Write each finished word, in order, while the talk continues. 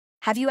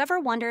Have you ever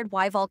wondered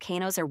why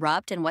volcanoes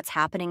erupt and what's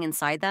happening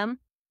inside them?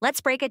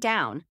 Let's break it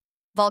down.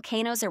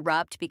 Volcanoes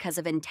erupt because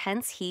of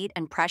intense heat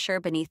and pressure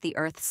beneath the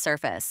Earth's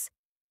surface.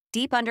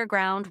 Deep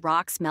underground,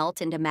 rocks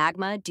melt into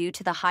magma due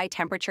to the high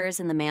temperatures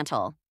in the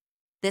mantle.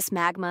 This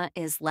magma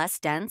is less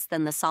dense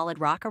than the solid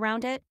rock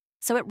around it,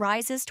 so it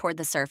rises toward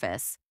the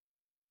surface.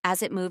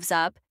 As it moves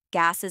up,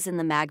 gases in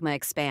the magma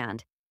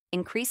expand,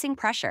 increasing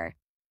pressure.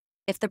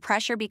 If the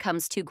pressure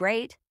becomes too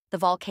great, the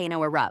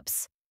volcano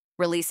erupts,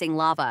 releasing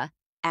lava,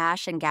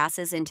 ash, and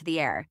gases into the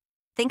air.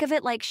 Think of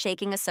it like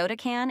shaking a soda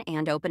can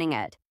and opening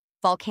it.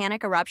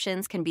 Volcanic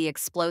eruptions can be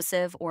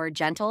explosive or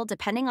gentle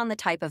depending on the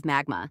type of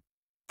magma.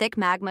 Thick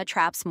magma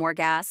traps more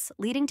gas,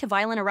 leading to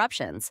violent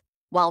eruptions,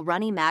 while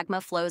runny magma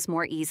flows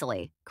more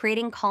easily,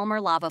 creating calmer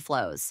lava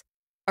flows.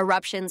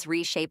 Eruptions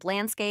reshape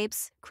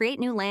landscapes, create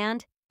new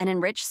land, and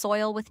enrich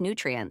soil with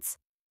nutrients.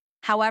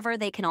 However,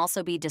 they can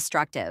also be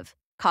destructive,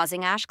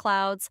 causing ash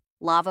clouds,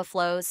 lava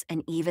flows,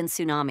 and even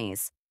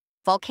tsunamis.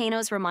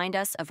 Volcanoes remind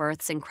us of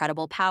Earth's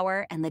incredible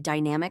power and the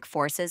dynamic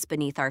forces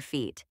beneath our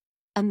feet.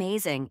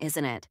 Amazing,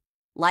 isn't it?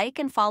 Like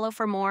and follow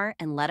for more,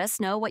 and let us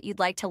know what you'd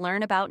like to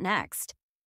learn about next.